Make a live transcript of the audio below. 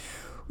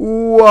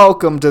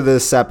Welcome to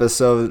this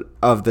episode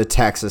of the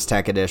Texas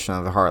Tech edition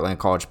of the Heartland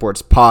College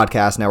Sports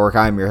Podcast Network.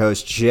 I'm your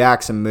host,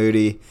 Jackson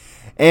Moody,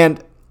 and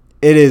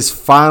it is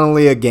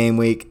finally a game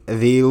week.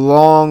 The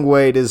long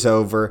wait is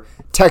over.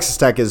 Texas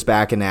Tech is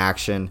back in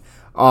action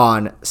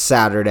on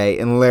Saturday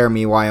in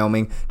Laramie,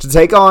 Wyoming, to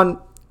take on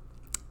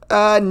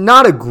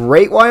not a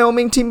great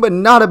Wyoming team, but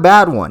not a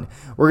bad one.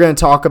 We're going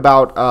to talk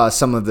about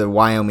some of the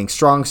Wyoming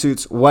strong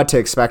suits, what to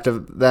expect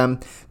of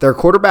them, their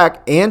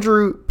quarterback,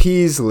 Andrew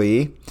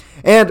Peasley,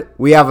 and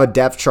we have a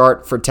depth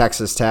chart for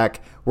Texas Tech.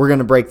 We're going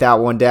to break that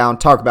one down,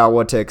 talk about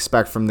what to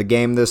expect from the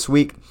game this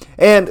week,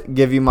 and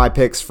give you my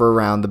picks for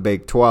around the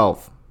Big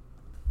 12.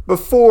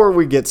 Before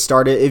we get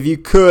started, if you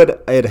could,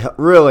 it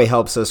really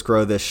helps us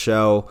grow this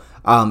show.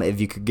 If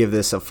you could give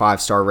this a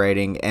 5-star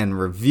rating and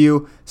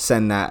review,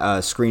 send that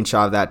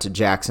screenshot of that to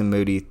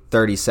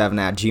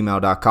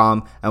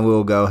jacksonmoody37@gmail.com, and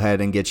we'll go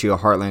ahead and get you a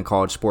Heartland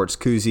College Sports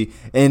koozie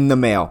in the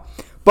mail.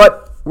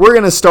 But we're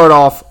going to start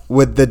off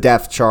with the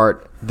depth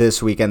chart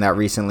this weekend that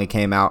recently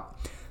came out.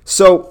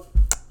 So,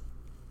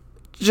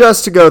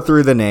 just to go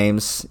through the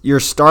names, your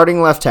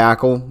starting left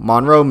tackle,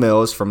 Monroe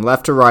Mills, from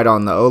left to right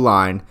on the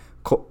O-line,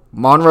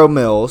 Monroe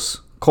Mills,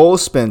 Cole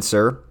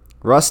Spencer,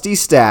 Rusty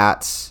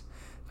Stats,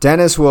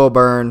 Dennis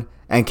Wilburn,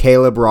 and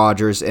Caleb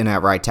Rogers in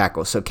at right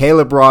tackle. So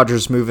Caleb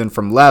Rogers moving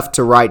from left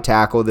to right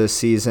tackle this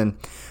season.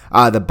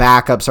 The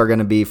backups are going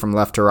to be from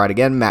left to right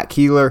again. Matt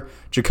Keeler,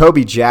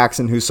 Jacoby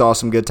Jackson, who saw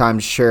some good time,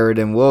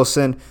 Sheridan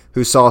Wilson,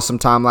 who saw some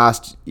time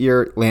last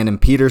year, Landon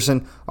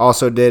Peterson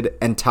also did,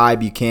 and Ty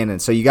Buchanan.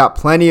 So you got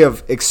plenty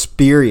of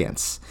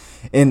experience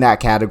in that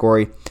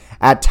category.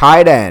 At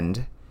tight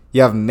end,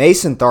 you have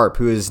Mason Tharp,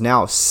 who is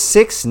now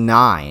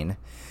 6'9",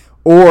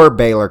 or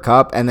Baylor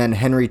Cup, and then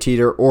Henry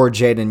Teeter or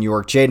Jaden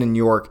York. Jaden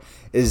York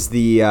is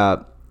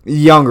the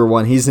younger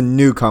one. He's a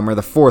newcomer,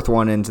 the fourth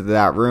one into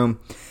that room.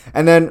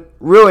 And then,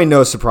 really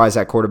no surprise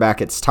at quarterback.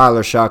 It's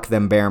Tyler Shuck,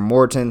 then Baron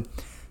Morton,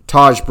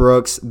 Taj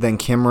Brooks, then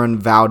Cameron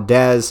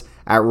Valdez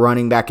at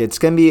running back. It's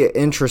going to be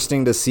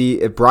interesting to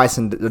see if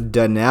Bryson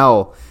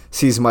Donnell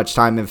sees much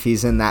time, if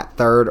he's in that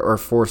third or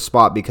fourth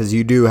spot, because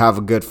you do have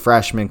a good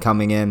freshman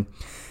coming in.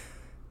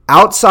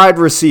 Outside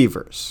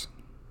receivers.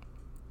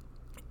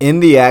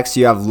 In the X,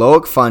 you have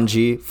Loic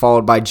Fungi,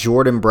 followed by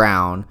Jordan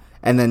Brown.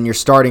 And then you're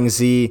starting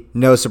Z,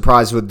 no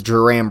surprise, with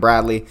Jerram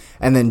Bradley.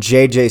 And then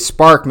J.J.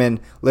 Sparkman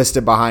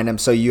listed behind him.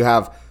 So you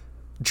have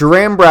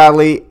Jerram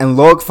Bradley and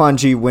Loic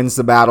Fungi wins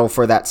the battle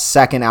for that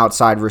second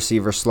outside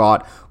receiver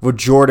slot, with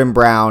Jordan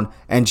Brown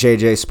and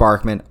J.J.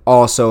 Sparkman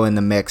also in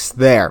the mix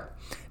there.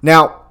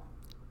 Now,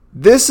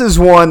 this is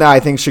one that I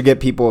think should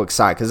get people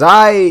excited, because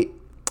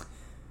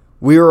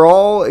we were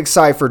all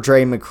excited for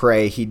Dre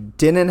McCray. He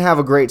didn't have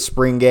a great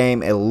spring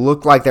game. It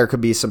looked like there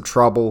could be some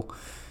trouble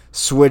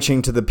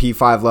switching to the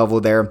P5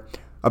 level there.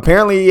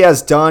 Apparently, he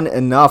has done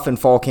enough in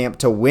fall camp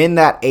to win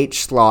that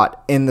H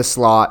slot in the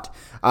slot.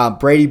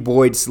 Brady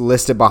Boyd's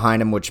listed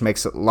behind him, which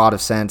makes a lot of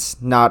sense.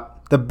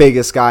 Not the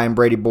biggest guy in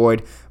Brady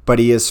Boyd, but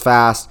he is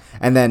fast.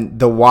 And then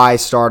the Y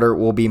starter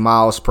will be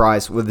Miles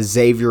Price, with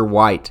Xavier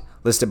White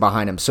listed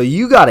behind him. So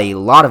you got a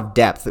lot of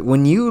depth.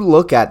 When you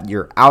look at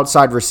your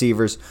outside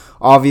receivers,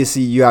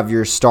 obviously you have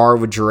your star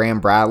with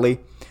Jerram Bradley,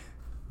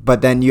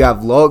 but then you have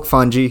Loic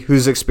Fungi,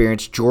 who's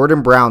experienced,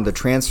 Jordan Brown, the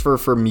transfer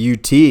from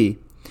UT,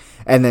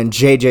 and then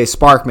J.J.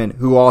 Sparkman,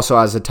 who also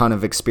has a ton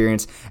of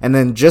experience. And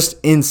then just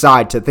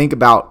inside, to think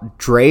about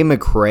Dre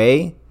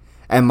McCray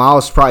and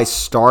Miles Price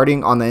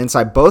starting on the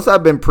inside, both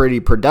have been pretty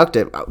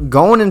productive.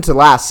 Going into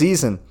last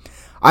season,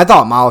 I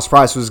thought Miles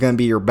Price was going to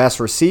be your best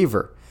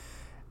receiver.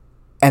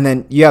 And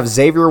then you have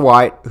Xavier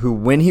White, who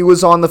when he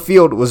was on the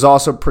field was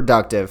also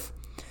productive.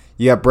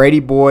 You have Brady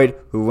Boyd,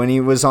 who when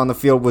he was on the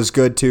field was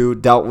good too,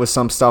 dealt with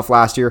some stuff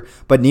last year.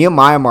 But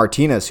Nehemiah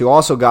Martinez, who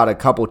also got a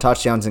couple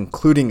touchdowns,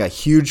 including a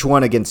huge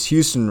one against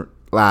Houston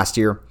last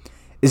year,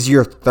 is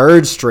your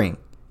third string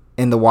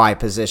in the Y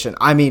position.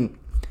 I mean,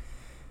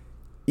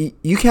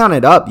 you count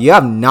it up. You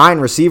have 9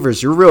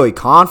 receivers you're really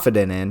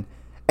confident in.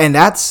 And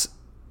that's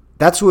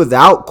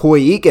without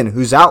Coy Eakin,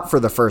 who's out for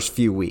the first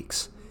few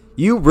weeks.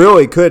 You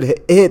really could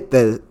hit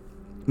the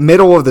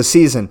middle of the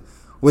season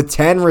with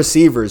 10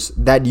 receivers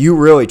that you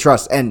really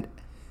trust. And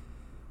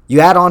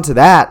you add on to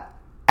that,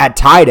 at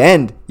tight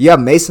end, you have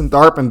Mason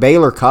Tharp and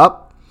Baylor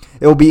Cup.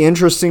 It will be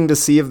interesting to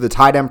see if the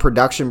tight end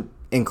production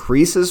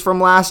increases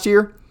from last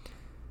year.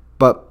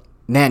 But,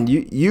 man,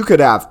 you could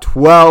have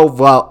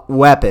 12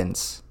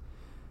 weapons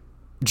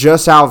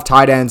just out of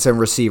tight ends and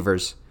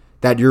receivers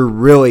that you're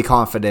really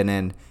confident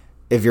in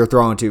if you're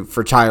throwing to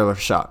for Tyler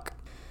Shuck.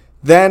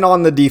 Then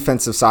on the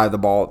defensive side of the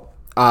ball,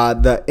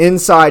 the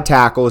inside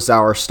tackles that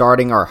are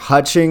starting are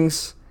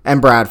Hutchings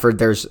and Bradford.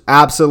 There's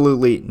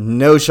absolutely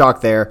no shock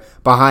there.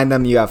 Behind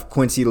them, you have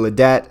Quincy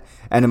Ledet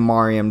and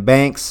Amarian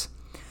Banks.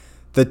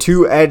 The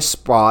 2 edge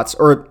spots,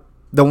 or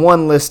the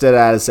one listed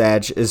as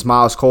edge, is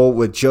Miles Cole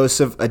with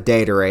Joseph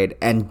Adedire.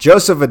 And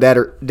Joseph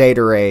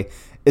Adedire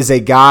is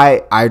a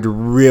guy I'd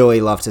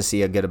really love to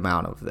see a good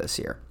amount of this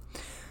year.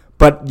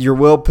 But your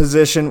will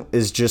position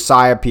is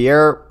Josiah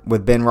Pierre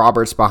with Ben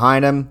Roberts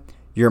behind him.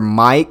 Your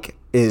Mike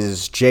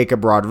is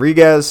Jacob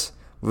Rodriguez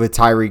with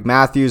Tyreek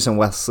Matthews and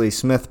Wesley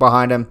Smith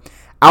behind him.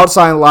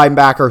 Outside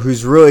linebacker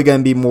who's really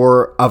going to be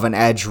more of an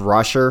edge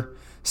rusher,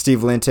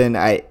 Steve Linton.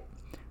 I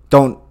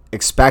don't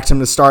expect him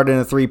to start in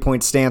a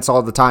three-point stance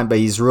all the time, but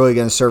he's really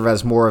going to serve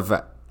as more of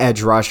an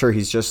edge rusher.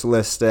 He's just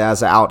listed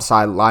as an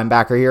outside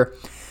linebacker here.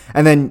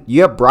 And then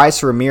you have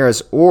Bryce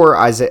Ramirez or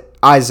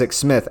Isaac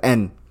Smith.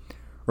 And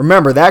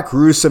remember that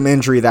gruesome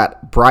injury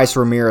that Bryce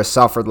Ramirez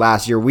suffered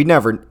last year. We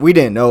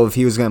didn't know if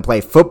he was going to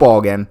play football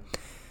again.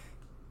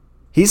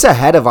 He's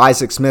ahead of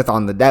Isaac Smith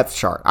on the depth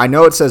chart. I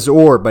know it says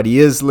or, but he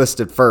is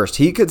listed first.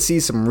 He could see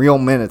some real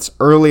minutes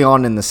early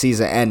on in the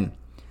season. And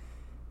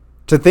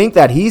to think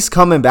that he's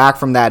coming back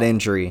from that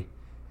injury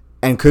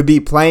and could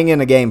be playing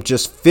in a game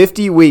just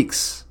 50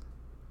 weeks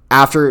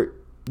after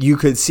you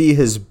could see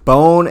his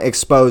bone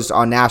exposed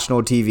on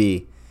national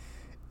TV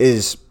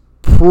is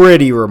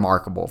pretty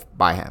remarkable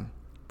by him.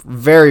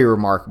 Very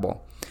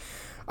remarkable.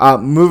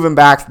 Moving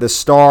back, the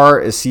star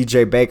is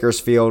C.J.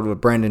 Bakersfield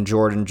with Brendan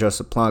Jordan,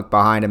 Joseph Plunk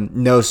behind him.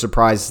 No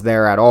surprises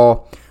there at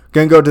all.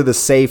 Going to go to the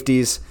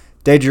safeties.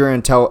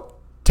 Dadrian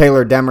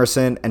Taylor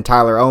Demerson and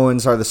Tyler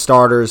Owens are the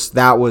starters.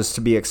 That was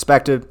to be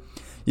expected.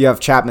 You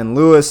have Chapman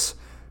Lewis,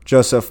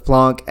 Joseph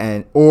Plunk,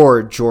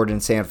 or Jordan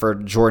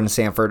Sanford. Jordan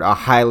Sanford, a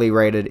highly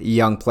rated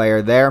young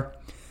player there.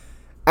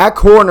 At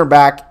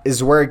cornerback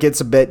is where it gets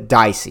a bit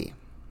dicey.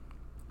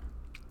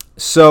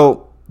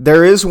 So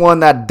there is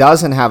one that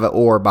doesn't have an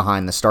or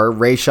behind the start,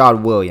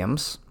 Rashad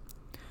Williams.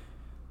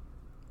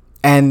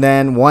 And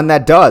then one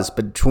that does,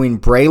 between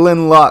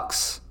Braylon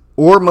Lux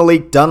or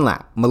Malik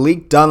Dunlap.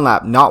 Malik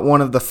Dunlap, not one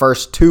of the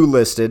first two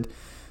listed.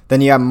 Then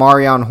you have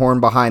Marion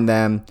Horn behind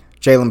them,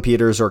 Jalen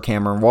Peters or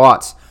Cameron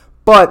Watts.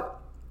 But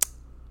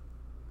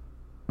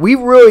we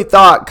really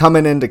thought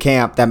coming into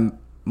camp that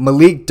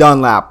Malik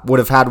Dunlap would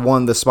have had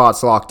one of the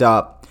spots locked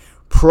up.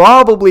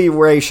 Probably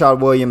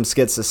Rashad Williams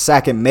gets a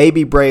second.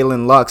 Maybe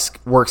Braylon Lux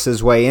works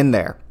his way in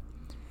there.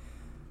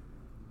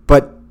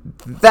 But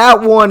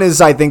that one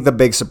is, I think, the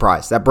big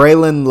surprise. That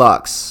Braylon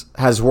Lux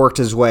has worked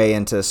his way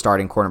into the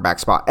starting cornerback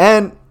spot.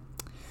 And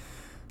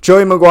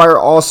Joey McGuire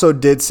also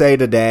did say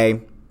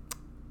today,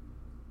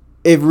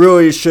 it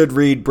really should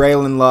read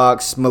Braylon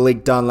Lux,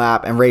 Malik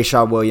Dunlap, and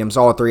Rashad Williams,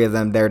 all three of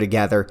them there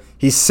together.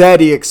 He said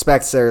he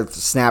expects their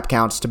snap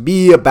counts to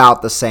be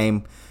about the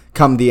same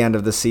come the end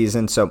of the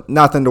season, so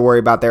nothing to worry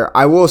about there.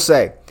 I will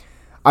say,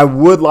 I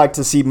would like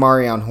to see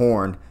Marion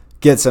Horn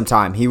get some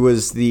time. He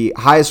was the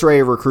highest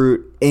rated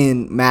recruit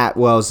in Matt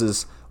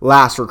Wells'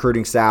 last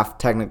recruiting staff,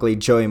 technically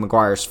Joey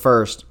McGuire's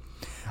first.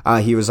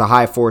 He was a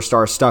high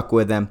 4-star, stuck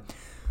with him.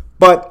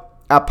 But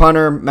at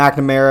punter,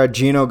 McNamara,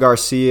 Gino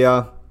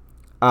Garcia,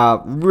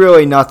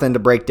 really nothing to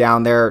break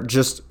down there.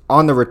 Just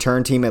on the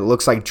return team, it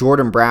looks like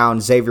Jordan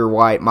Brown, Xavier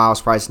White, Miles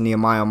Price,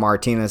 Nehemiah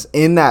Martinez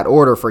in that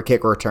order for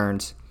kick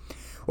returns.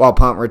 While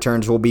punt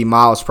returns will be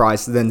Miles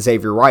Price, then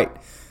Xavier White.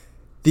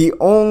 The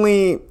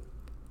only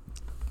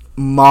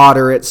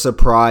moderate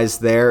surprise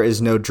there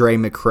is no Dre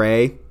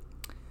McCray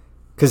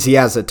because he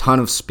has a ton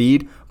of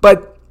speed.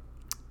 But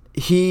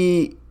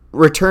he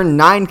returned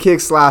 9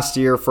 kicks last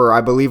year for,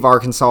 I believe,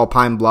 Arkansas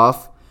Pine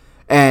Bluff,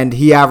 and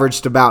he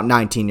averaged about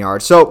 19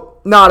 yards. So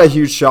not a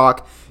huge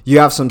shock. You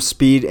have some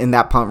speed in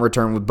that punt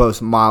return with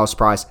both Miles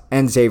Price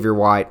and Xavier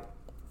White.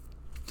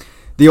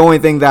 The only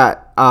thing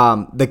that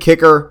the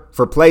kicker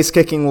for place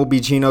kicking will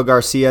be Gino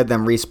Garcia,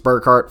 then Reese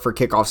Burkhart for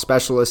kickoff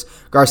specialist.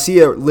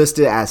 Garcia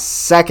listed as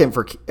second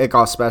for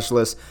kickoff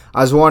specialist.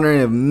 I was wondering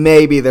if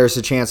maybe there's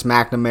a chance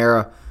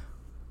McNamara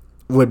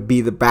would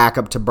be the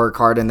backup to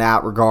Burkhart in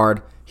that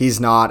regard. He's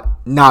not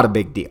a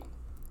big deal.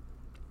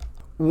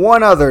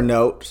 One other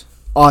note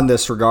on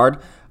this regard,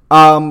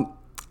 A.J.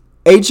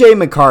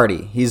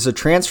 McCarty. He's a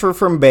transfer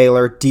from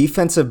Baylor,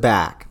 defensive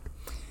back.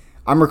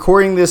 I'm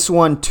recording this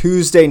one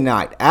Tuesday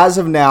night. As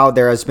of now,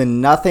 there has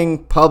been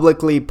nothing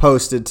publicly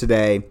posted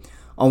today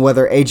on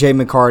whether A.J.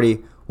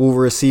 McCarty will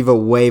receive a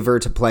waiver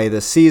to play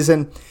this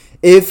season.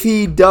 If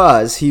he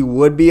does, he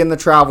would be in the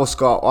travel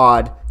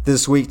squad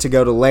this week to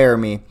go to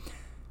Laramie.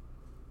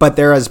 But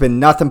there has been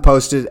nothing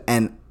posted.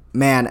 And,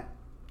 man,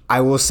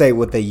 I will say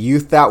with the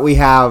youth that we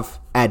have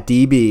at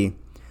DB,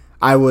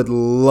 I would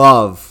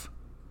love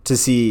to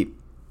see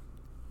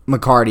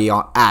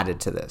McCarty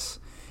added to this.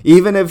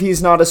 Even if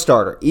he's not a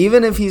starter,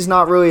 even if he's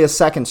not really a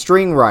second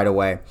string right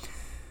away,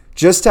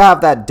 just to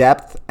have that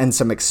depth and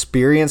some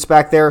experience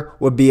back there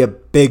would be a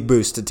big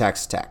boost to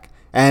Texas Tech.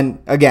 And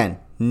again,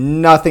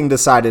 nothing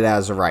decided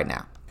as of right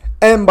now.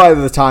 And by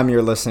the time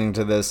you're listening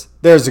to this,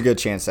 there's a good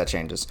chance that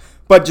changes.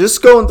 But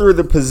just going through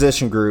the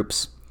position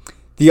groups,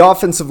 the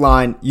offensive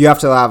line, you have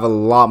to have a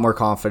lot more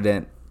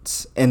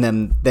confidence in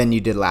them than you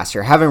did last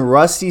year. Having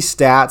Rusty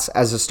Stats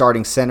as a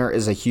starting center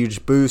is a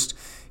huge boost.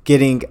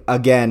 Getting,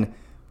 again,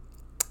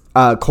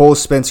 Cole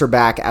Spencer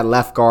back at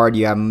left guard.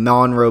 You have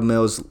Monroe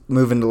Mills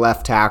moving to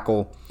left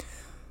tackle.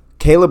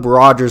 Caleb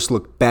Rogers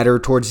looked better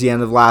towards the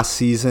end of last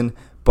season,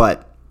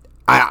 but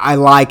I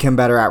like him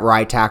better at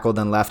right tackle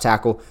than left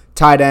tackle.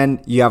 Tight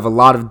end, you have a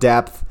lot of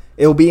depth.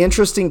 It'll be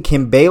interesting.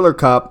 Kim Baylor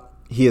Cup,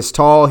 he is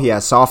tall, he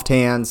has soft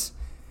hands.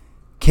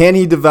 Can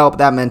he develop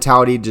that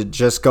mentality to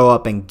just go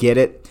up and get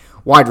it?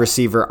 Wide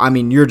receiver, I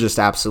mean, you're just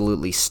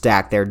absolutely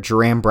stacked there.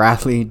 Jerram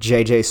Bradley,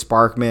 J.J.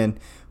 Sparkman,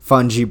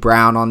 Fungi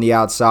Brown on the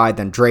outside,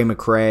 then Dre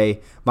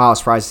McCray,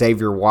 Miles Price,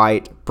 Xavier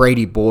White,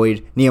 Brady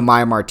Boyd,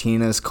 Nehemiah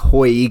Martinez,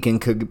 Coy Eakin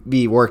could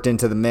be worked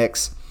into the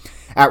mix.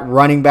 At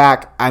running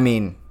back, I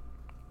mean,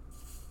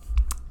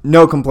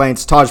 no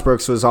complaints. Taj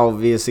Brooks was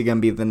obviously going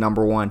to be the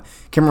number one.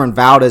 Cameron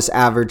Valdez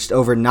averaged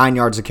over 9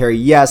 yards a carry.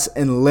 Yes,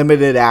 in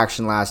limited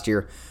action last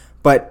year,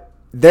 but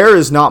there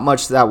is not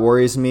much that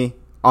worries me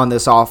on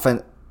this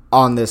offense.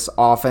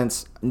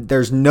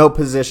 There's no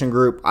position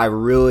group I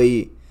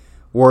really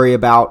worry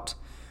about.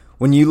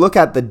 When you look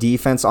at the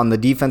defense on the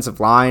defensive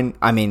line,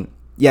 I mean,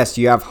 yes,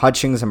 you have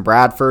Hutchings and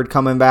Bradford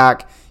coming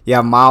back. You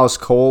have Miles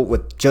Cole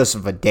with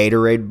Joseph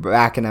Adedire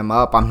backing him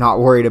up. I'm not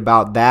worried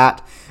about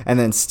that. And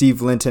then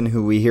Steve Linton,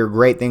 who we hear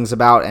great things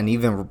about, and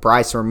even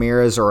Bryce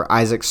Ramirez or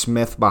Isaac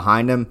Smith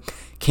behind him.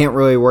 Can't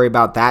really worry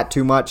about that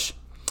too much.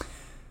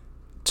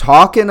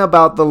 Talking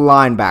about the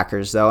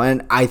linebackers, though,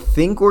 and I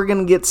think we're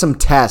going to get some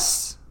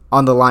tests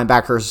on the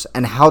linebackers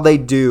and how they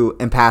do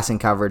in passing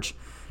coverage.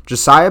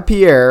 Josiah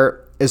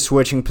Pierre is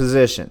switching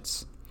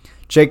positions.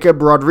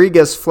 Jacob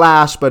Rodriguez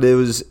flashed, but it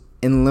was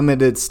in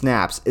limited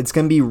snaps. It's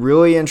going to be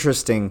really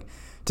interesting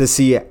to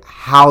see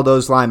how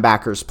those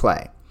linebackers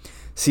play.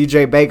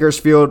 CJ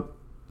Bakersfield,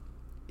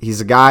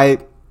 he's a guy,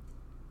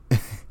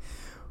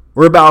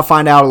 we're about to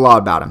find out a lot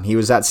about him. He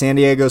was at San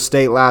Diego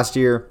State last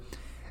year.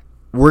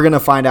 We're going to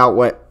find out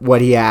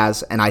what he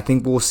has, and I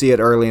think we'll see it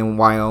early in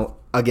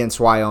against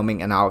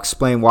Wyoming, and I'll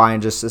explain why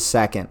in just a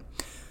second.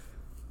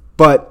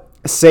 But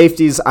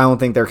safeties, I don't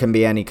think there can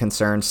be any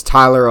concerns.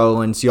 Tyler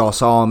Owens, y'all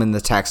saw him in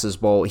the Texas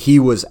Bowl. He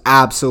was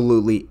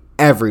absolutely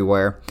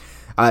everywhere.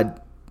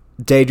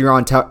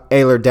 Dadrion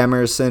Taylor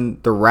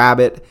Demerson, the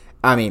Rabbit.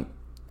 I mean,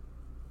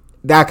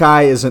 that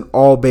guy is an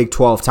all Big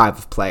 12 type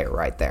of player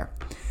right there.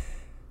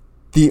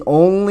 The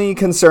only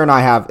concern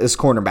I have is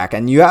cornerback.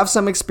 And you have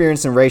some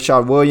experience in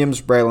Rashad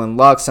Williams, Braylon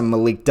Lux, and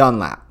Malik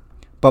Dunlap.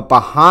 But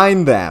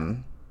behind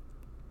them,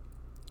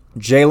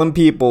 Jalen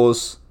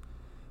Peoples,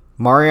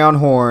 Marion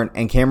Horn,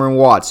 and Cameron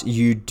Watts,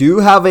 you do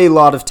have a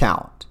lot of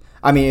talent.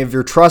 I mean, if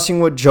you're trusting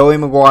what Joey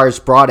McGuire's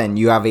brought in,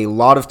 you have a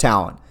lot of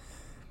talent.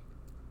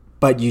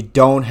 But you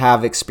don't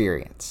have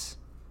experience.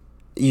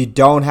 You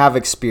don't have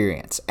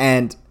experience.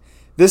 And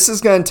this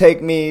is going to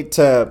take me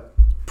to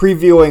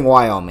previewing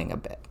Wyoming a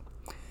bit.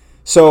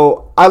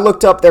 So I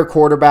looked up their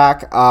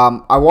quarterback.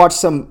 I watched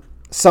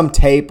some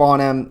tape on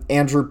him,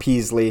 Andrew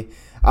Peasley.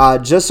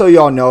 Just so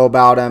y'all know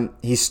about him,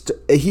 he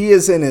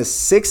is in his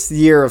 6th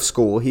year of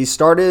school. He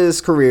started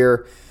his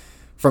career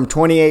from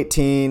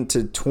 2018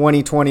 to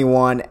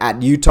 2021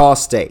 at Utah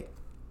State.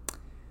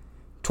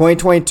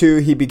 2022,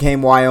 he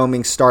became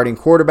Wyoming's starting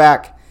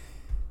quarterback.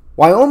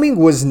 Wyoming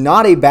was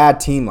not a bad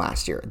team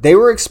last year. They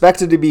were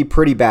expected to be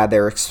pretty bad. They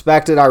were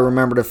expected, I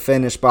remember, to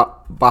finish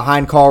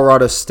behind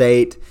Colorado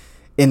State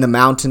in the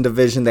Mountain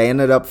Division. They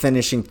ended up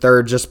finishing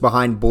 3rd just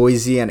behind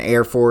Boise and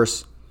Air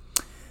Force.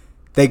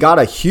 They got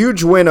a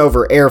huge win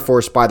over Air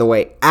Force, by the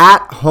way,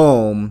 at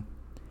home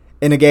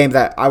in a game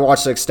that I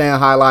watched extended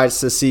highlights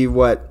to see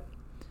what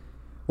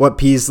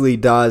Peasley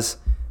does.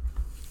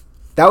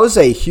 That was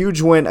a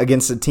huge win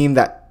against a team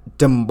that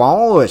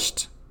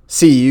demolished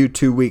CU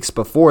 2 weeks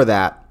before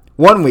that.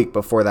 1 week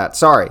before that,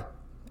 sorry.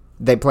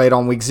 They played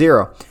on week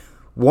 0.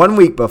 1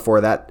 week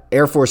before that,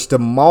 Air Force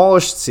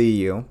demolished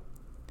CU.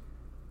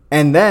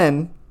 And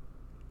then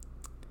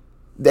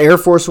the Air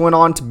Force went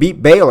on to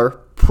beat Baylor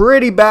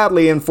pretty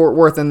badly in Fort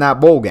Worth in that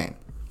bowl game.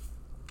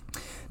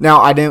 Now,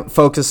 I didn't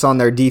focus on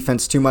their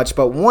defense too much,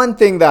 but one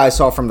thing that I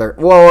saw from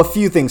a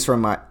few things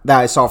that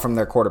I saw from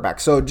their quarterback.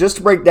 So just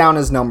to break down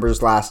his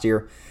numbers last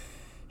year,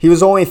 he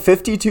was only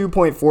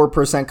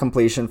 52.4%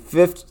 completion,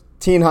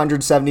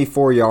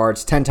 1,574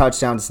 yards, 10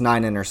 touchdowns,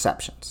 9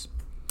 interceptions.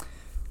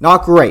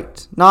 Not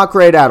great. Not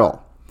great at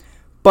all.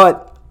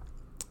 But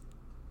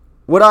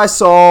what I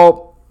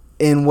saw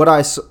in what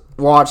I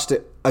watched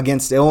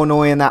against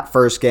Illinois in that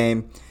first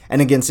game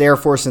and against Air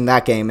Force in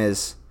that game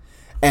is,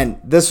 and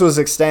this was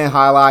extended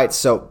highlights,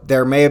 so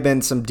there may have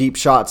been some deep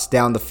shots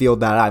down the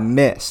field that I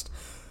missed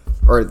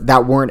or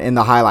that weren't in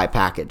the highlight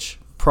package.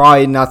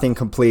 Probably nothing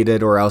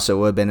completed or else it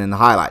would have been in the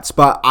highlights.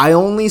 But I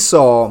only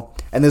saw,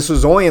 and this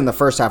was only in the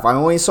first half, I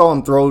only saw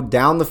him throw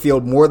down the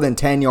field more than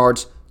 10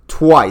 yards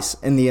twice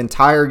in the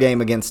entire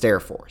game against Air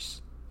Force.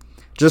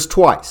 Just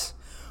twice.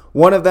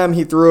 One of them,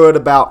 he threw it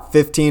about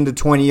 15 to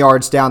 20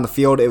 yards down the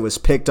field. It was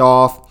picked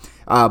off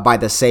by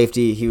the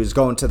safety. He was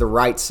going to the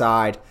right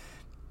side.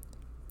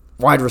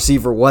 Wide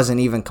receiver wasn't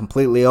even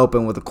completely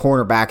open with the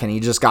cornerback, and he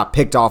just got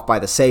picked off by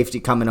the safety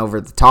coming over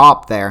the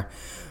top there.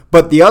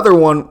 But the other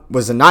one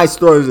was a nice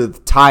throw to the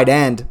tight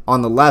end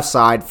on the left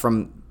side.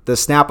 From the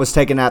snap was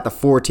taken at the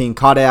 14,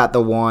 caught it at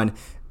the 1.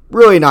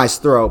 Really nice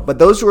throw. But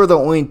those were the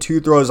only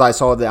 2 throws I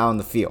saw down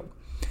the field.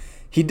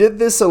 He did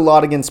this a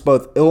lot against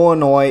both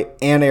Illinois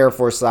and Air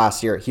Force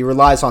last year. He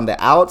relies on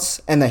the outs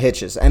and the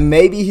hitches. And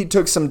maybe he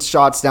took some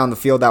shots down the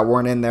field that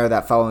weren't in there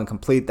that fell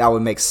incomplete. That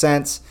would make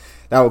sense.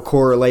 That would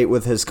correlate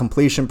with his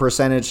completion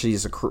percentage.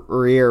 He's a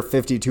career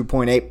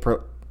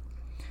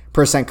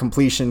 52.8%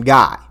 completion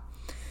guy.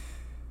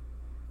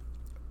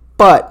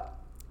 But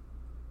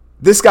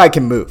this guy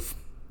can move.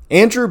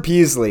 Andrew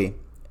Peasley,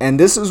 and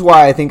this is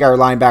why I think our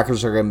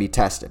linebackers are going to be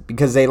tested,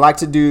 because they like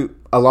to do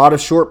a lot of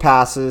short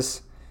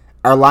passes.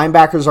 Our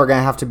linebackers are going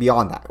to have to be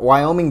on that.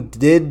 Wyoming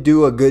did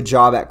do a good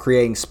job at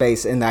creating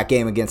space in that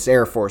game against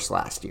Air Force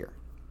last year.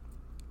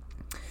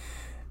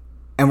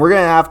 And we're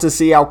going to have to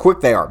see how quick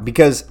they are,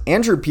 because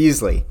Andrew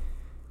Peasley,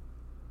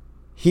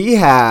 he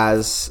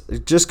has,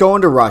 just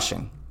going to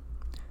rushing,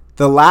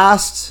 the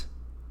last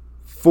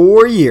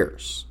 4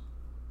 years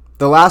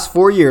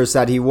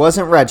that he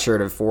wasn't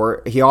redshirted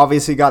for, he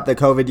obviously got the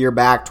COVID year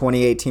back.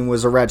 2018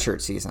 was a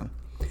redshirt season.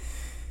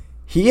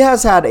 He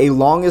has had a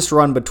longest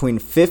run between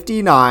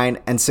 59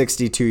 and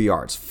 62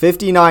 yards.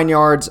 59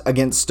 yards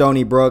against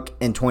Stony Brook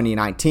in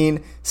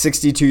 2019,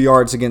 62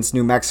 yards against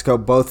New Mexico,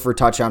 both for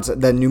touchdowns.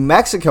 The New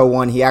Mexico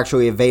one, he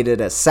actually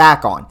evaded a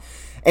sack on.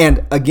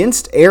 And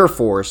against Air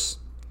Force,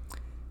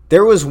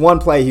 there was one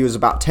play, he was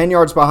about 10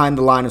 yards behind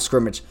the line of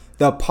scrimmage.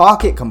 The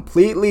pocket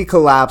completely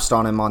collapsed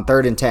on him on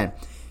 3rd and 10.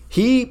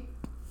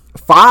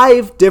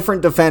 5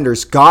 different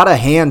defenders got a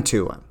hand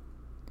to him.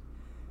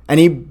 And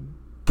he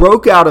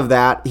broke out of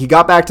that. He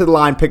got back to the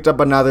line, picked up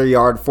another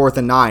yard, 4th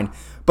and 9.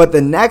 But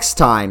the next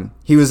time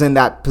he was in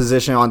that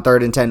position on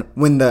 3rd and 10,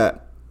 when the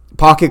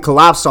pocket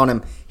collapsed on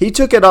him, he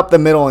took it up the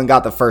middle and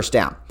got the first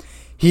down.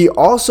 He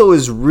also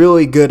is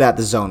really good at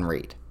the zone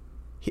read,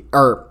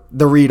 or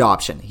the read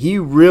option. He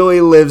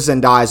really lives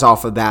and dies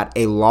off of that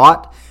a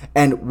lot.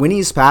 And when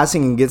he's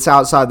passing and gets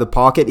outside the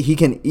pocket, he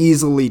can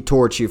easily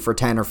torch you for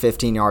 10 or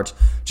 15 yards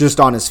just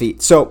on his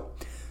feet. So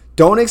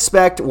don't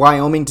expect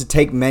Wyoming to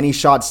take many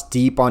shots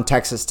deep on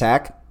Texas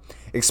Tech.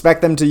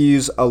 Expect them to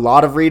use a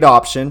lot of read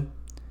option,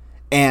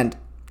 and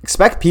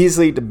expect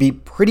Peasley to be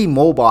pretty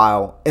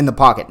mobile in the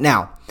pocket.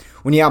 Now,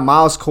 when you have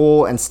Miles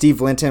Cole and Steve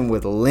Linton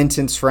with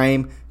Linton's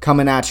frame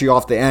coming at you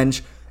off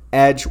the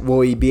edge, will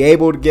he be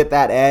able to get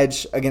that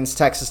edge against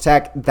Texas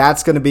Tech?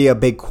 That's going to be a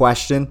big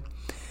question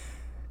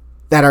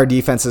that our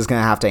defense is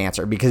going to have to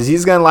answer, because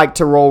he's going to like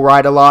to roll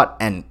right a lot,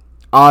 and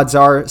odds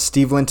are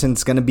Steve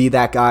Linton's going to be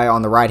that guy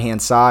on the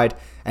right-hand side,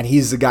 and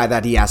he's the guy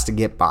that he has to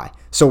get by.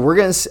 So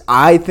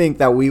I think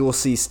that we will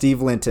see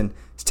Steve Linton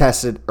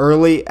tested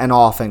early and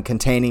often,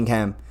 containing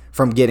him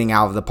from getting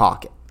out of the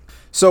pocket.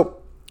 So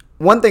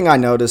one thing I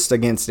noticed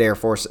against Air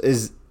Force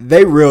is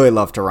they really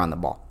love to run the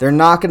ball. They're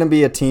not going to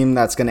be a team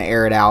that's going to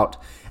air it out.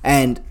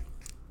 And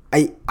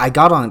I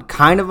got on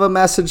kind of a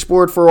message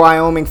board for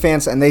Wyoming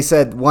fans, and they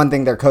said one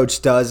thing their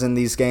coach does in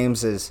these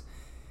games is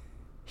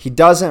he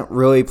doesn't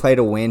really play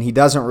to win. He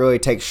doesn't really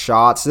take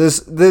shots. This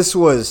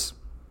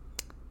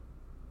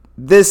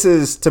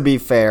is, to be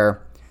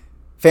fair,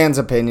 fans'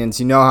 opinions.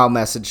 You know how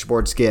message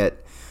boards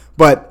get.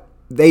 But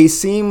they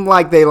seem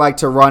like they like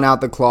to run out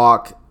the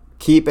clock,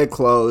 keep it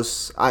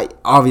close.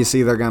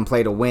 Obviously, they're going to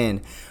play to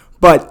win,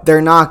 but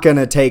they're not going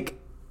to take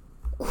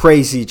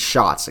crazy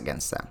shots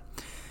against them.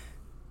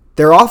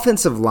 Their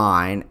offensive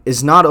line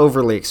is not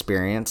overly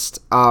experienced.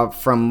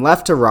 From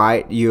left to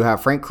right, you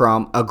have Frank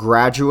Crum, a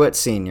graduate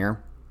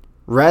senior.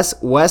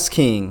 Wes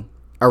King,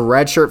 a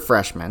redshirt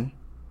freshman.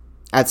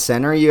 At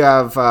center, you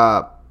have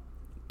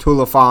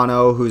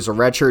Tulafano, who's a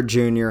redshirt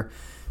junior.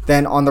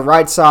 Then on the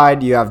right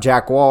side, you have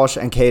Jack Walsh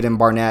and Caden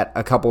Barnett,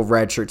 a couple of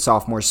redshirt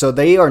sophomores. So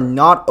they are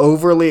not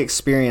overly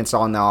experienced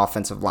on the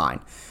offensive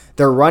line.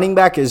 Their running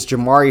back is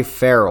Jamari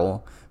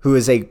Farrell, who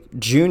is a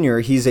junior.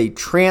 He's a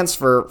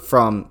transfer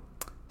from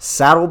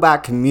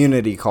Saddleback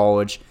Community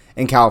College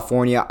in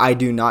California. I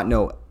do not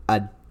know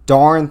a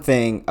darn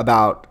thing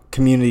about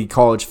community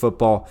college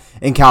football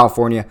in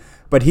California,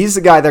 but he's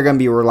the guy they're going to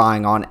be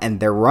relying on,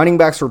 and their running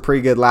backs were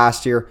pretty good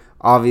last year.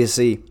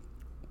 Obviously,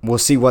 we'll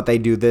see what they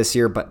do this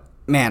year, but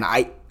man,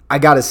 I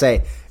got to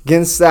say,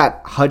 against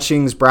that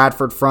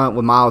Hutchings-Bradford front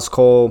with Miles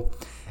Cole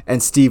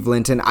and Steve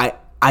Linton,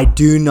 I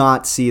do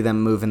not see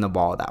them moving the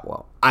ball that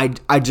well.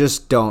 I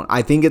just don't.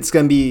 I think it's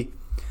going to be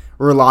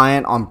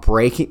reliant on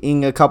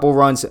breaking a couple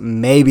runs.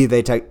 Maybe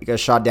they take a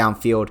shot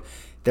downfield.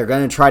 They're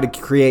going to try to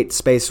create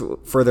space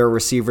for their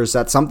receivers.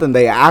 That's something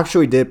they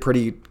actually did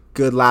pretty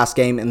good last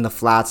game in the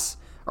flats,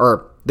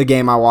 or the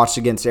game I watched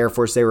against Air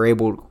Force. They were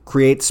able to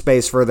create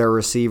space for their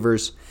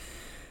receivers.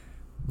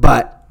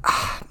 But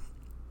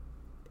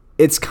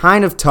it's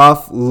kind of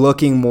tough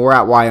looking more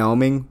at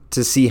Wyoming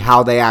to see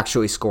how they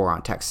actually score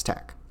on Texas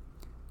Tech.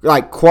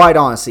 Like, quite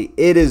honestly,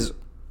 it is,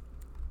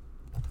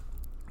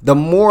 the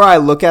more I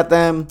look at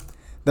them,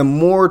 the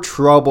more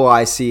trouble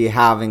I see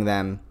having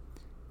them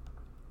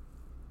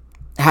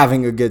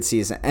having a good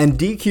season. And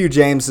DQ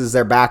James is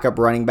their backup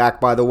running back,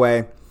 by the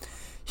way.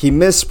 He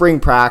missed spring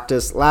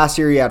practice. Last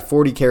year he had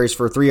 40 carries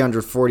for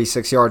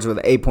 346 yards with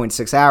an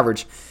 8.6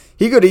 average.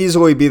 He could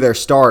easily be their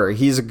starter.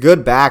 He's a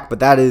good back, but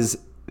that is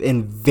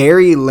in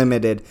very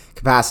limited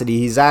capacity.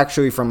 He's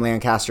actually from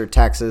Lancaster,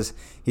 Texas.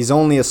 He's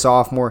only a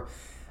sophomore.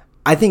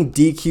 I think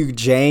DQ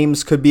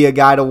James could be a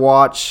guy to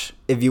watch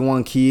if you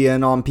want to key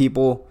in on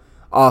people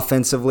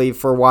offensively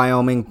for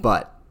Wyoming,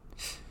 but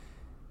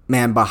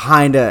man,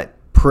 behind a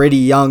pretty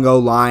young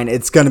O-line,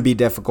 it's going to be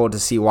difficult to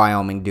see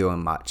Wyoming doing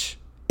much.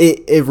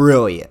 It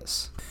really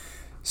is.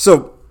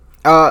 So,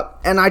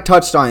 and I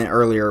touched on it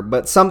earlier,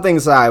 but some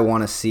things that I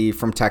want to see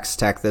from Texas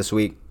Tech this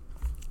week,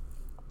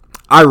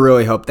 I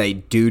really hope they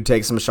do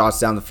take some shots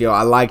down the field.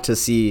 I like to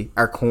see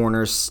our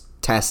corners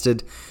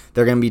tested.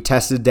 They're going to be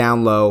tested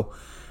down low.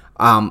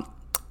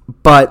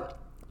 But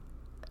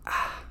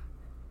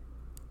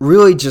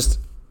really just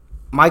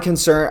my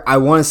concern, I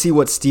want to see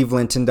what Steve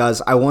Linton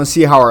does. I want to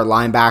see how our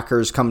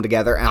linebackers come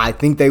together, and I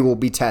think they will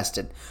be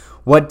tested.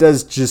 What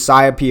does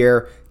Josiah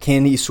Pierre,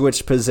 can he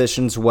switch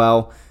positions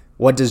well?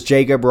 What does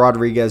Jacob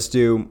Rodriguez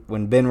do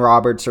when Ben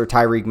Roberts or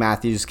Tyreek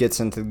Matthews gets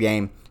into the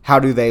game? How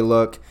do they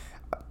look?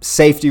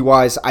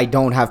 Safety-wise, I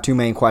don't have too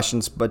many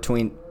questions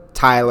between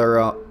Tyler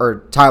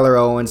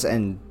Owens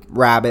and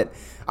Rabbit.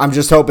 I'm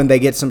just hoping they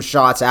get some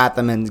shots at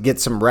them and get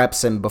some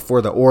reps in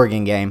before the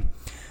Oregon game.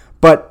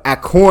 But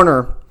at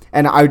corner,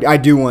 and I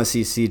do want to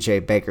see C.J.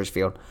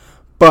 Bakersfield,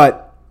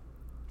 but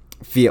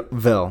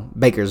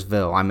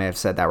Bakersville, I may have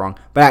said that wrong.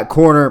 But at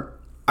corner,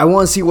 I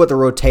want to see what the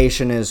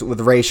rotation is with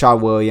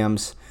Rashad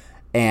Williams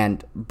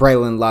and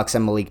Braylon Lux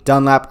and Malik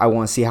Dunlap. I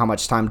want to see how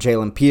much time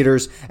Jalen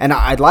Peters, and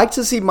I'd like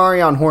to see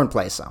Marion Horn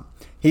play some.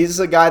 He's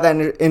a guy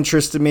that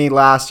interested me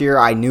last year.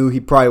 I knew he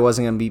probably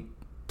wasn't going to be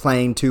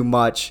playing too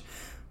much,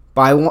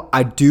 but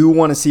I do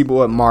want to see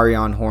what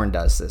Marion Horn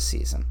does this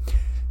season.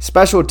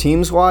 Special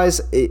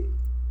teams-wise,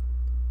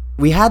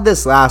 we had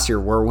this last year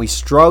where we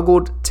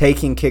struggled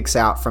taking kicks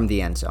out from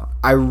the end zone.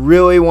 I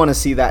really want to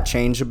see that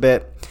change a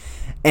bit.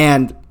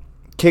 And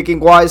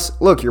kicking-wise,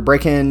 look, you're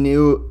breaking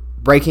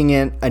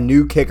in a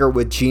new kicker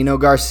with Gino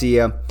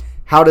Garcia.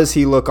 How does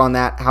he look on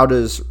that? How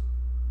does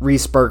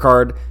Reese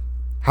Burkhardt,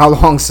 how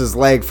long's his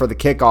leg for the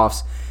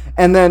kickoffs?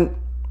 And then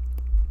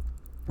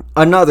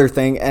another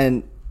thing,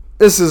 and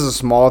this is a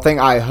small thing,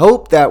 I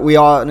hope that we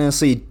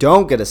honestly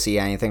don't get to see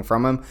anything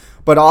from him,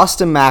 but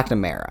Austin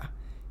McNamara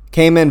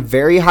came in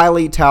very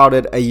highly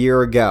touted a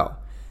year ago.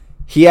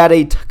 He had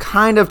a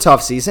kind of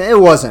tough season. It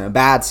wasn't a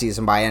bad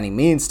season by any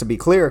means, to be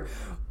clear,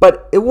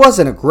 but it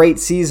wasn't a great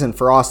season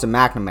for Austin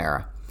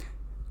McNamara.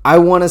 I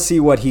want to see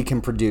what he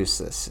can produce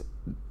this,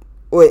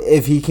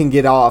 if he can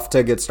get off to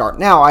a good start.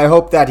 Now, I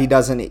hope that he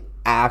doesn't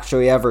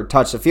actually ever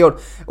touch the field.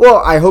 Well,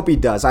 I hope he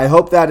does. I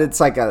hope that it's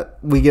like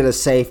we get a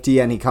safety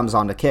and he comes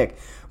on to kick.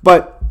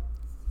 But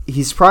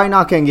he's probably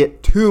not going to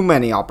get too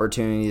many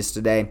opportunities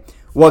today.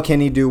 What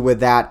can he do with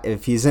that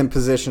if he's in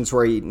positions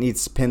where he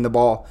needs to pin the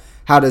ball?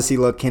 How does he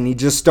look? Can he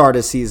just start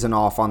a season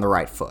off on the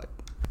right foot?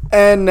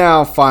 And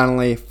now,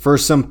 finally, for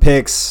some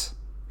picks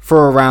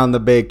for around the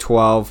Big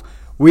 12.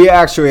 We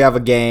actually have a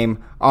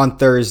game on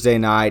Thursday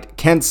night.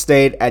 Kent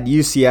State at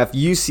UCF.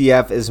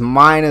 UCF is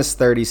minus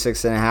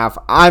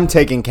 36.5. I'm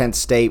taking Kent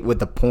State with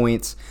the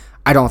points.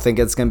 I don't think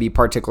it's going to be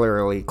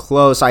particularly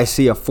close. I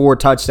see a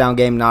 4-touchdown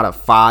game, not a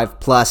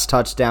 5+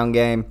 touchdown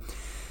game.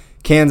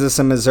 Kansas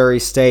and Missouri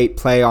State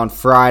play on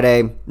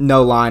Friday.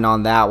 No line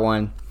on that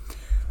one.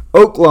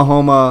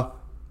 Oklahoma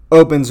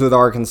opens with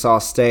Arkansas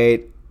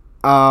State.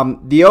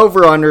 The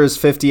over-under is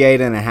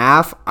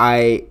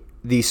 58.5.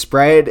 The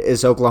spread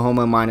is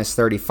Oklahoma minus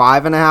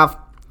 35.5.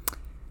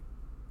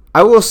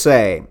 I will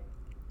say,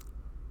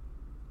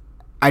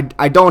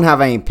 I don't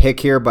have any pick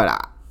here,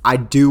 but I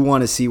do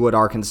want to see what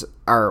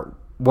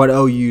what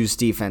OU's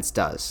defense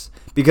does.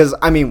 Because,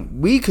 I mean,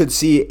 we could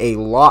see a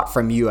lot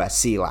from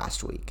USC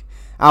last week.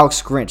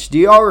 Alex Grinch, do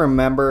y'all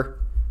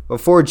remember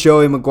before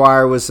Joey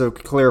McGuire was a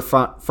clear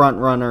front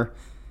runner,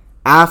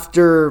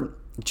 after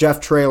Jeff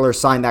Traylor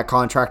signed that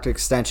contract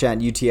extension at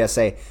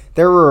UTSA,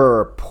 there were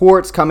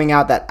reports coming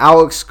out that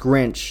Alex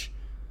Grinch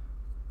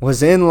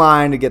was in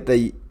line to get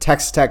the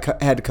Texas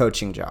Tech head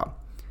coaching job.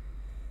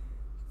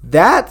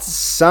 That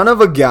son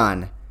of a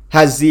gun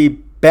has the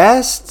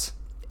best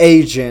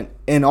agent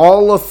in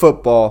all of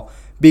football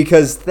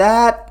because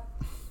that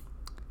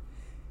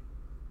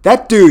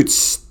dude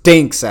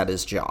stinks at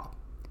his job.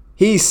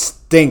 He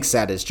stinks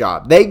at his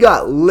job. They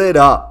got lit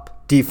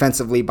up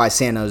defensively by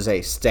San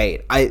Jose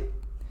State.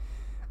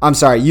 I'm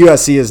sorry,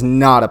 USC is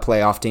not a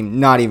playoff team,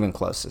 not even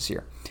close this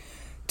year.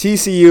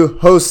 TCU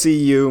hosts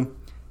CU.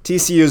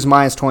 TCU is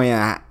minus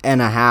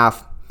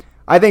 20.5.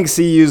 I think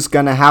CU is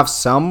going to have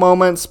some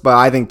moments, but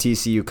I think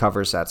TCU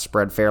covers that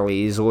spread fairly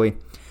easily.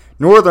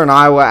 Northern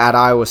Iowa at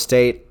Iowa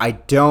State. I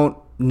don't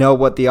know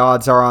what the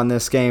odds are on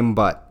this game,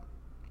 but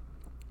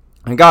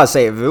I got to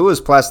say, if it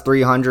was plus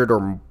 300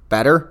 or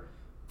better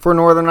for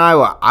Northern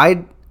Iowa,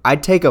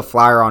 I'd take a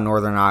flyer on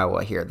Northern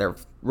Iowa here. They're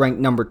ranked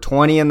number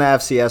 20 in the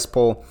FCS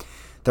poll.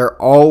 They're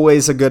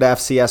always a good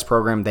FCS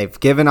program. They've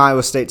given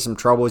Iowa State some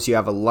troubles. You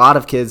have a lot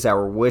of kids that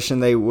were wishing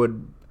they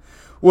would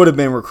have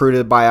been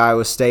recruited by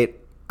Iowa State.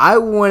 I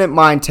wouldn't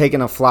mind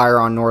taking a flyer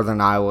on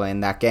Northern Iowa in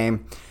that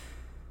game.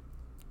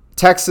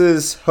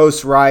 Texas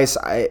hosts Rice.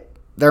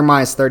 They're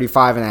minus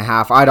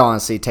 35.5. I'd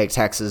honestly take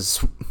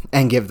Texas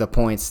and give the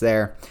points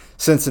there.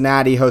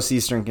 Cincinnati hosts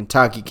Eastern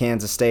Kentucky.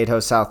 Kansas State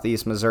hosts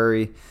Southeast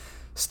Missouri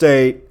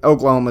State.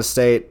 Oklahoma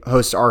State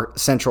hosts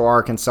Central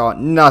Arkansas.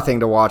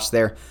 Nothing to watch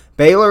there.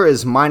 Baylor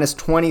is minus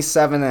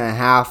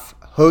 27.5,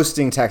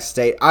 hosting Texas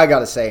State. I got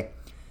to say,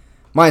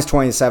 minus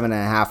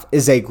 27.5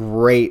 is a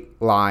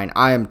great line.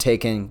 I am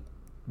taking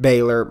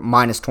Baylor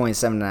minus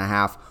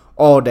 27.5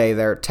 all day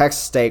there.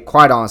 Texas State,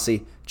 quite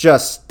honestly,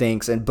 just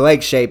stinks. And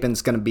Blake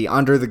Shapen's going to be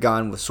under the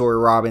gun with Sawyer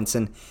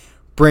Robinson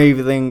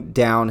breathing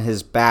down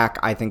his back.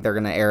 I think they're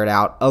going to air it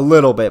out a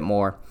little bit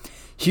more.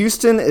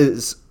 Houston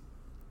is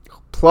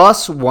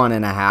plus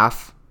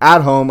 1.5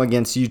 at home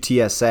against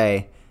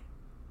UTSA.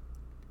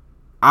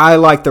 I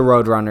like the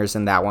Roadrunners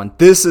in that one.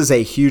 This is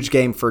a huge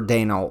game for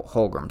Dana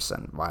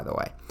Holgrimson, by the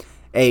way.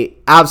 A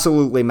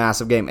absolutely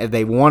massive game. If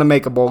they want to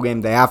make a bowl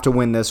game, they have to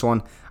win this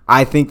one.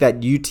 I think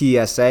that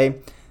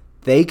UTSA,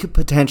 they could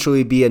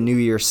potentially be a New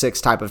Year's Six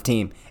type of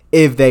team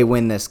if they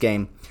win this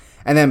game.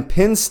 And then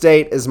Penn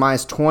State is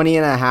minus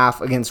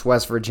 20.5 against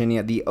West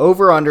Virginia. The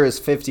over-under is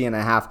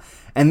 50.5.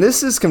 And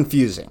this is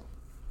confusing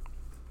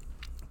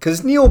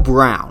because Neil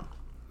Brown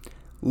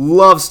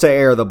loves to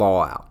air the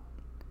ball out.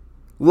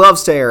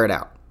 Loves to air it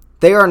out.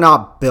 They are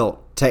not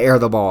built to air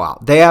the ball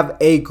out. They have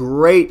a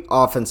great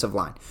offensive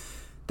line.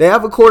 They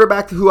have a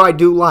quarterback who I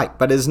do like,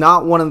 but is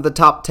not one of the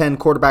top 10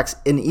 quarterbacks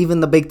in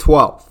even the Big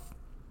 12.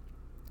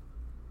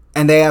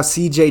 And they have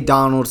C.J.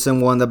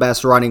 Donaldson, one of the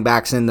best running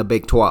backs in the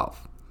Big 12.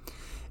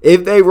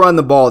 If they run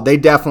the ball, they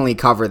definitely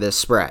cover this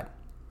spread.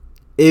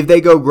 If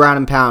they go ground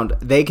and pound,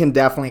 they can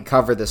definitely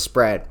cover the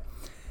spread.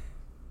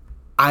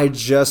 I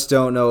just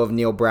don't know if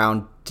Neil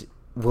Brown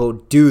will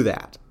do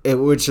that,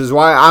 which is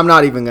why I'm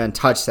not even going to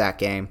touch that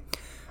game.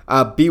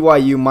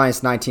 BYU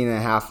minus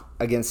 19.5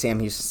 against Sam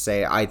Houston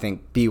State. I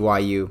think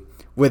BYU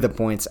with the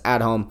points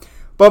at home.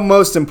 But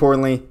most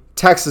importantly,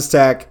 Texas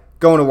Tech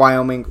going to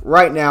Wyoming.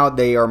 Right now,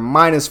 they are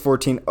minus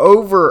 14.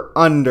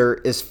 Over-under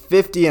is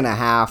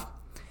 50.5.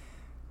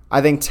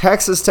 I think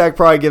Texas Tech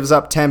probably gives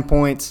up 10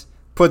 points,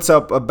 puts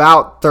up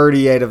about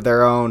 38 of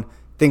their own.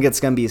 Think it's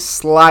going to be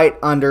slight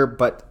under,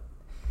 but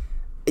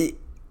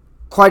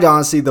quite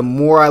honestly, the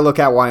more I look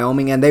at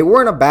Wyoming, and they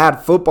weren't a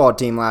bad football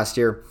team last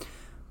year,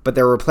 but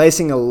they're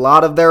replacing a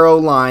lot of their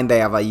O-line. They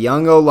have a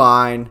young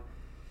O-line.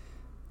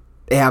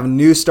 They have a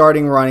new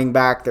starting running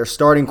back. Their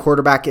starting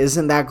quarterback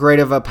isn't that great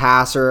of a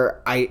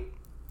passer.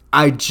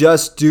 I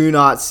just do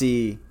not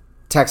see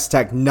Texas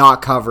Tech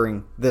not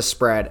covering this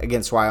spread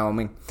against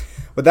Wyoming.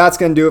 But that's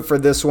going to do it for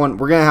this one.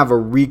 We're going to have a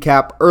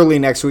recap early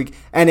next week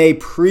and a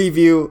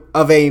preview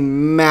of a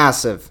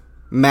massive,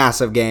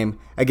 massive game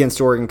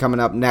against Oregon coming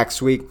up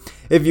next week.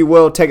 If you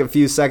will, take a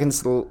few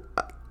seconds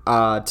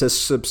to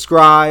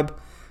subscribe.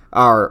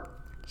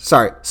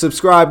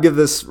 Subscribe, give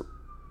this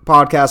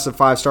podcast a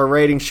 5-star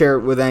rating, share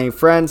it with any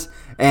friends.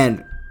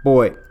 And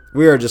boy,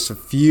 we are just a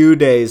few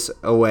days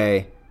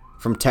away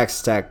from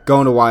Texas Tech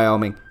going to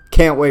Wyoming.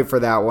 Can't wait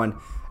for that one.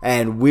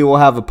 And we will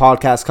have a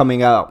podcast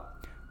coming up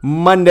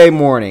Monday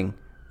morning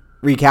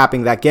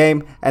recapping that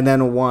game, and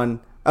then one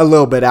a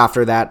little bit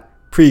after that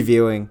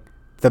previewing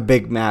the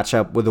big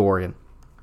matchup with Oregon.